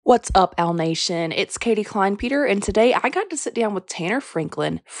What's up, Owl Nation? It's Katie Kleinpeter, and today I got to sit down with Tanner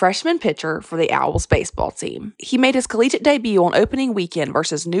Franklin, freshman pitcher for the Owls baseball team. He made his collegiate debut on opening weekend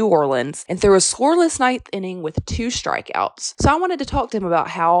versus New Orleans and threw a scoreless ninth inning with 2 strikeouts. So I wanted to talk to him about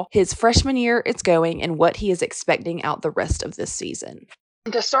how his freshman year is going and what he is expecting out the rest of this season.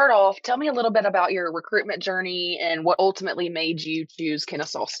 To start off, tell me a little bit about your recruitment journey and what ultimately made you choose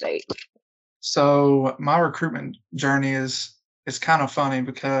Kennesaw State. So my recruitment journey is kind of funny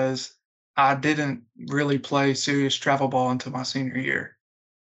because I didn't really play serious travel ball until my senior year.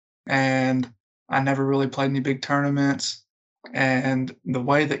 And I never really played any big tournaments. And the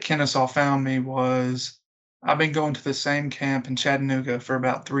way that Kennesaw found me was I've been going to the same camp in Chattanooga for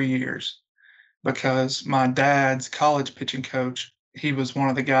about 3 years because my dad's college pitching coach, he was one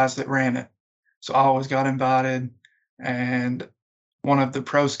of the guys that ran it. So I always got invited. And one of the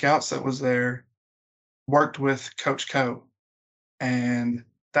pro scouts that was there worked with Coach Co. And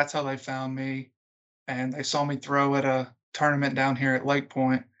that's how they found me. And they saw me throw at a tournament down here at Lake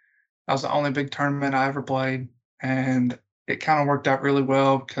Point. That was the only big tournament I ever played. And it kind of worked out really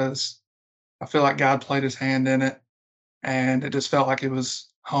well because I feel like God played his hand in it. And it just felt like it was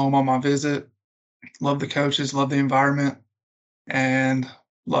home on my visit. Loved the coaches, loved the environment, and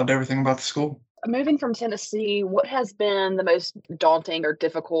loved everything about the school. Moving from Tennessee, what has been the most daunting or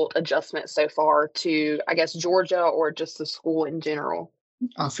difficult adjustment so far to, I guess, Georgia or just the school in general?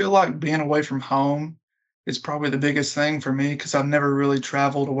 I feel like being away from home is probably the biggest thing for me because I've never really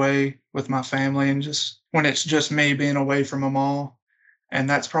traveled away with my family and just when it's just me being away from them all. And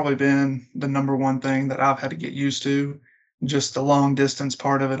that's probably been the number one thing that I've had to get used to, just the long distance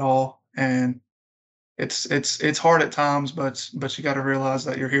part of it all. And it's hard at times, but you got to realize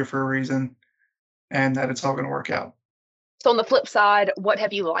that you're here for a reason and that it's all going to work out. So on the flip side, what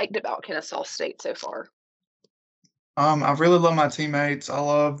have you liked about Kennesaw State so far? I really love my teammates. I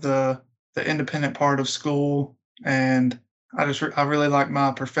love the independent part of school, and I really like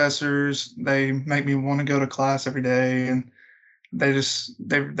my professors. They make me want to go to class every day, and they just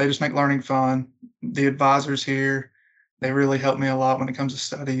make learning fun. The advisors here, they really help me a lot when it comes to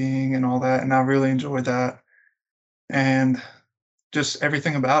studying and all that, and I really enjoy that. And just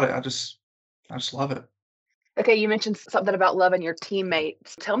everything about it, I just love it. Okay, you mentioned something about loving your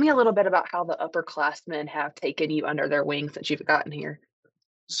teammates. Tell me a little bit about how the upperclassmen have taken you under their wing since you've gotten here.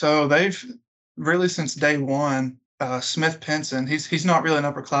 So they've really since day one. Smith Pinson, he's not really an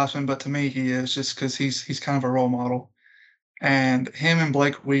upperclassman, but to me he is just because he's kind of a role model. And him and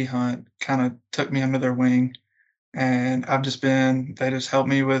Blake Wehunt kind of took me under their wing, and they just help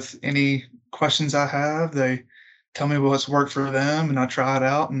me with any questions I have. They tell me what's worked for them, and I try it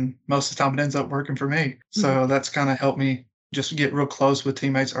out, and most of the time it ends up working for me. So that's kind of helped me just get real close with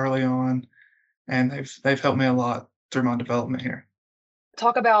teammates early on, and they've helped me a lot through my development here.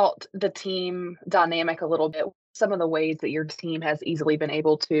 Talk about the team dynamic a little bit. Some of the ways that your team has easily been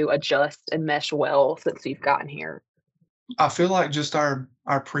able to adjust and mesh well since you've gotten here. I feel like just our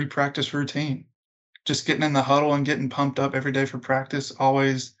pre-practice routine, just getting in the huddle and getting pumped up every day for practice,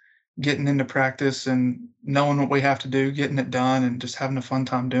 always getting into practice and knowing what we have to do, getting it done, and just having a fun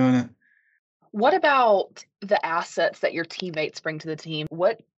time doing it. What about the assets that your teammates bring to the team?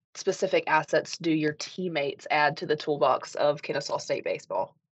 What specific assets do your teammates add to the toolbox of Kennesaw State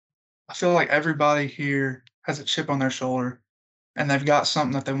baseball? I feel like everybody here has a chip on their shoulder and they've got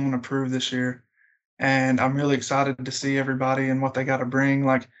something that they want to prove this year. And I'm really excited to see everybody and what they got to bring.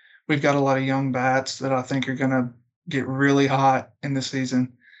 Like, we've got a lot of young bats that I think are going to get really hot in the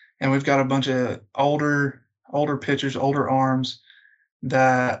season. And we've got a bunch of older pitchers, older arms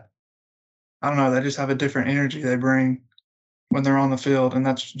that I don't know, they just have a different energy they bring when they're on the field, and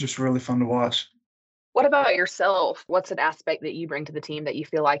that's just really fun to watch. What about yourself? What's an aspect that you bring to the team that you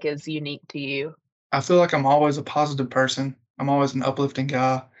feel like is unique to you? I feel like I'm always a positive person. I'm always an uplifting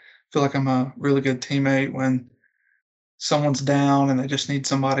guy. I feel like I'm a really good teammate when someone's down and they just need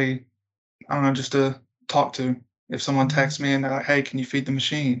somebody, I don't know, just to talk to. If someone texts me and they're like, "Hey, can you feed the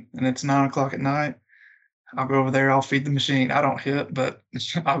machine?" and it's 9 o'clock at night, I'll go over there, I'll feed the machine. I don't hit, but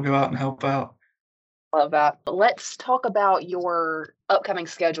I'll go out and help out. Love that. Let's talk about your upcoming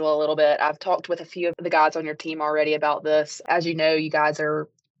schedule a little bit. I've talked with a few of the guys on your team already about this. As you know, you guys are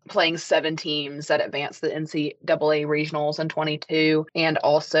playing 7 teams that advance the NCAA regionals in 22, and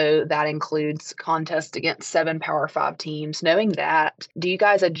also that includes contests against 7 Power 5 teams. Knowing that, do you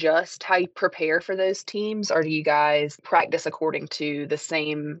guys adjust how you prepare for those teams, or do you guys practice according to the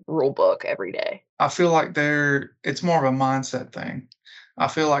same rule book every day? I feel like it's more of a mindset thing. I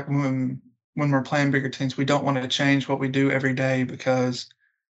feel like when we're playing bigger teams, we don't want to change what we do every day because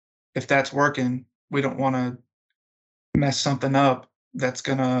if that's working, we don't want to mess something up that's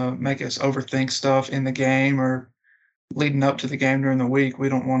going to make us overthink stuff in the game or leading up to the game during the week. We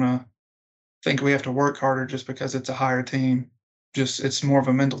don't want to think we have to work harder just because it's a higher team. Just it's more of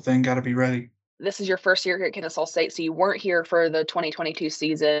a mental thing. Got to be ready. This is your first year here at Kennesaw State, so you weren't here for the 2022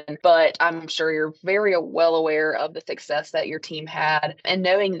 season, but I'm sure you're very well aware of the success that your team had. And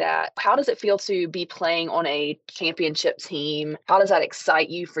knowing that, how does it feel to be playing on a championship team? How does that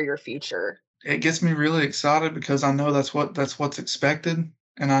excite you for your future? It gets me really excited because I know that's what's expected,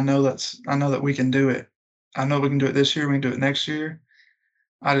 and I know that we can do it. I know we can do it this year. We can do it next year.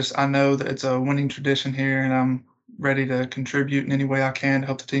 I know that it's a winning tradition here, and I'm ready to contribute in any way I can to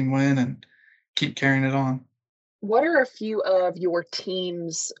help the team win and keep carrying it on. What are a few of your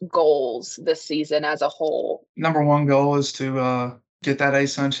team's goals this season as a whole? Number one goal is to get that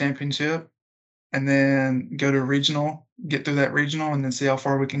ASUN championship, and then go to regional, get through that regional, and then see how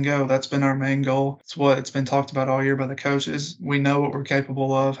far we can go. That's been our main goal. It's been talked about all year by the coaches. We know what we're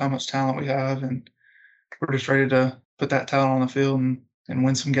capable of, how much talent we have, and we're just ready to put that talent on the field and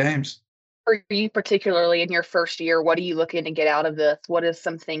win some games. For you, particularly in your first year, what are you looking to get out of this? What is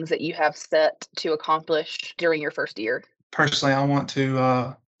some things that you have set to accomplish during your first year? Personally, I want to.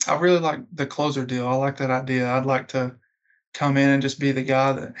 I really like the closer deal. I like that idea. I'd like to come in and just be the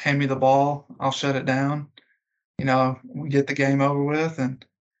guy that hand me the ball. I'll shut it down. We get the game over with, and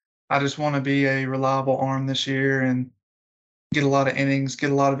I just want to be a reliable arm this year and get a lot of innings,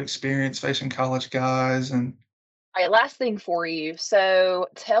 get a lot of experience facing college guys, and All right, last thing for you. So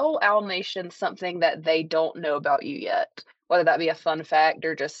tell Owl Nation something that they don't know about you yet, whether that be a fun fact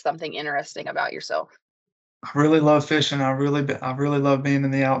or just something interesting about yourself. I really love fishing. I really love being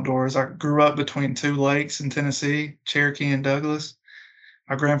in the outdoors. I grew up between two lakes in Tennessee, Cherokee and Douglas.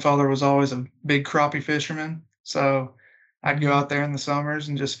 My grandfather was always a big crappie fisherman, so I'd go out there in the summers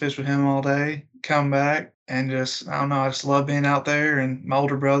and just fish with him all day, come back, and just I don't know, I just love being out there. And my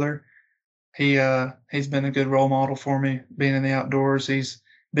older brother, he's been a good role model for me being in the outdoors. He's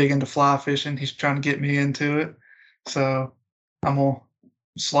big into fly fishing. He's trying to get me into it. So I'm gonna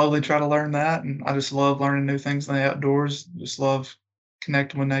slowly try to learn that, and I just love learning new things in the outdoors. Just love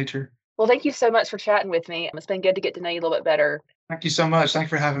connecting with nature. Well, thank you so much for chatting with me. It's been good to get to know you a little bit better. Thank you so much. Thank you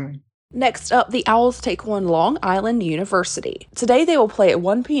for having me. Next up, the Owls take on Long Island University. Today they will play at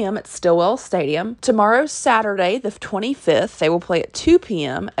 1 p.m. at Stillwell Stadium. Tomorrow, Saturday, the 25th, they will play at 2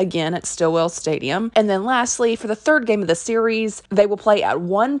 p.m. again at Stillwell Stadium. And then lastly, for the third game of the series, they will play at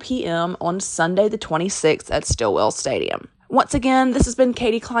 1 p.m. on Sunday, the 26th at Stillwell Stadium. Once again, this has been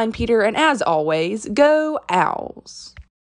Katie Klein-Peter, and as always, go Owls!